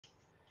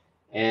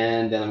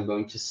And then I'm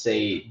going to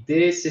say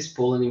this is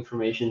pulling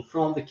information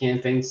from the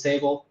campaigns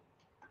table.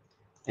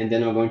 And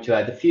then I'm going to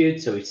add the field.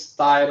 So it's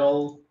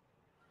title,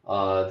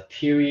 the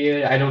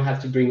period. I don't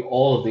have to bring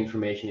all of the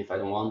information if I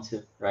don't want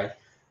to, right?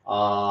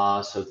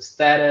 So the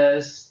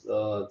status,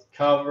 the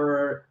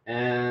cover,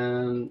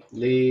 and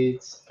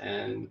leads,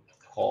 and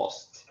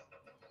cost,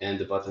 and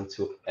the button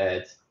to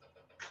add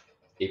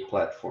a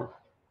platform.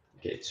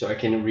 Okay, so I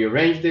can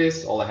rearrange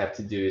this. All I have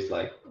to do is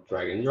like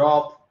drag and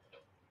drop.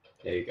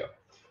 There you go.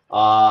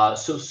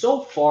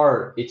 So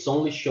far, it's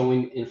only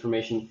showing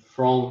information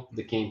from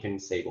the campaign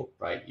table,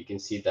 right? You can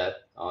see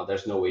that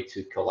there's no way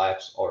to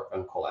collapse or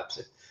uncollapse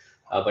it.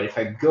 But if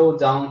I go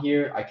down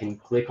here, I can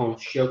click on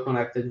Show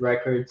Connected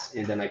Records,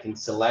 and then I can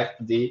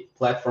select the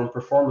Platform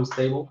Performance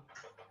table.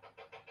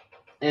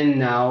 And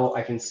now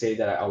I can say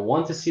that I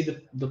want to see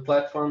the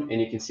platform, and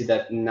you can see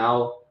that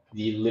now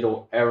the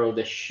little arrow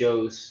that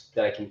shows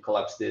that I can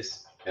collapse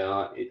this,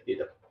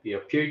 it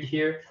appeared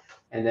here.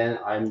 And then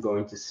I'm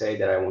going to say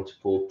that I want to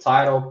pull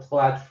title,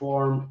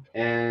 platform,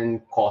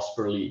 and cost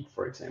per lead,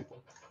 for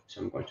example.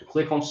 So I'm going to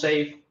click on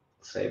save,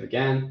 save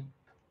again.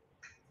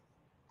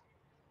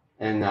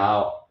 And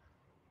now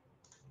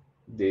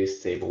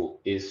this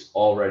table is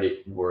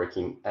already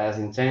working as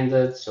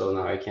intended. So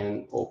now I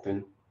can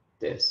open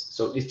this.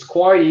 So it's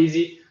quite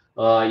easy.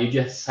 You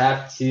just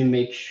have to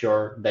make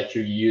sure that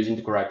you're using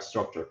the correct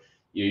structure.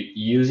 You're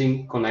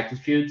using connected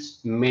fields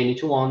many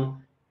to one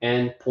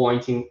and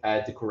pointing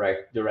at the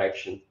correct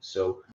direction. So